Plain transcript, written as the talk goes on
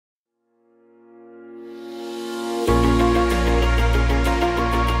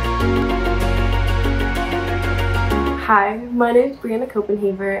Hi, my name is Brianna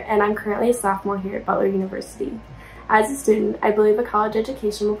Copenhaver, and I'm currently a sophomore here at Butler University. As a student, I believe a college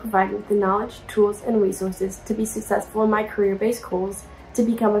education will provide me with the knowledge, tools, and resources to be successful in my career-based goals to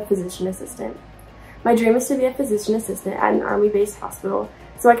become a physician assistant. My dream is to be a physician assistant at an Army-based hospital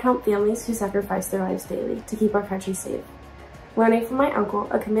so I can help families who sacrifice their lives daily to keep our country safe. Learning from my uncle,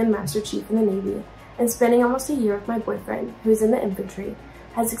 a command master chief in the Navy, and spending almost a year with my boyfriend, who is in the infantry,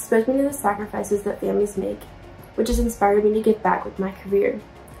 has exposed me to the sacrifices that families make, which has inspired me to give back with my career.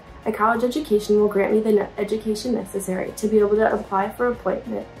 A college education will grant me the education necessary to be able to apply for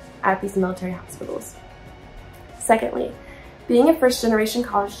employment at these military hospitals. Secondly, being a first-generation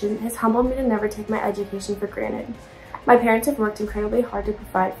college student has humbled me to never take my education for granted. My parents have worked incredibly hard to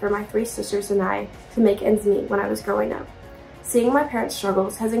provide for my 3 sisters and I to make ends meet when I was growing up. Seeing my parents'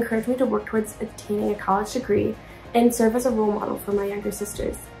 struggles has encouraged me to work towards attaining a college degree and serve as a role model for my younger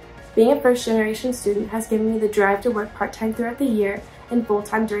sisters. Being a first-generation student has given me the drive to work part-time throughout the year and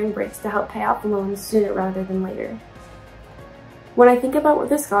full-time during breaks to help pay off the loans sooner rather than later. When I think about what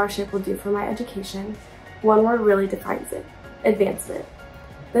this scholarship will do for my education, one word really defines it: advancement.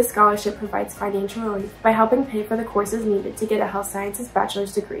 This scholarship provides financial relief by helping pay for the courses needed to get a health sciences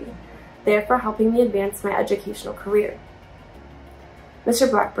bachelor's degree, therefore helping me advance my educational career.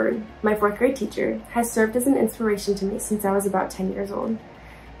 Mr. Blackburn, my 4th grade teacher, has served as an inspiration to me since I was about 10 years old.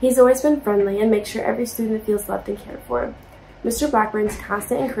 He's always been friendly and makes sure every student feels loved and cared for. Mr. Blackburn's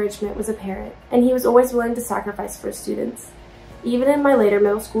constant encouragement was apparent, and he was always willing to sacrifice for his students. Even in my later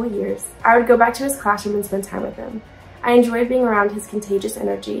middle school years, I would go back to his classroom and spend time with him. I enjoyed being around his contagious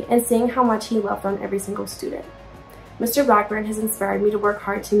energy and seeing how much he loved on every single student. Mr. Blackburn has inspired me to work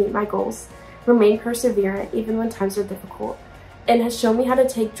hard to meet my goals, remain perseverant even when times are difficult, and has shown me how to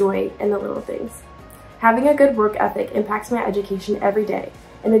take joy in the little things. Having a good work ethic impacts my education every day,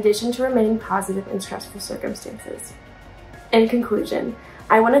 in addition to remaining positive in stressful circumstances. In conclusion,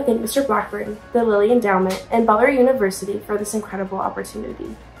 I want to thank Mr. Blackburn, the Lilly Endowment, and Butler University for this incredible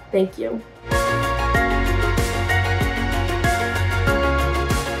opportunity. Thank you.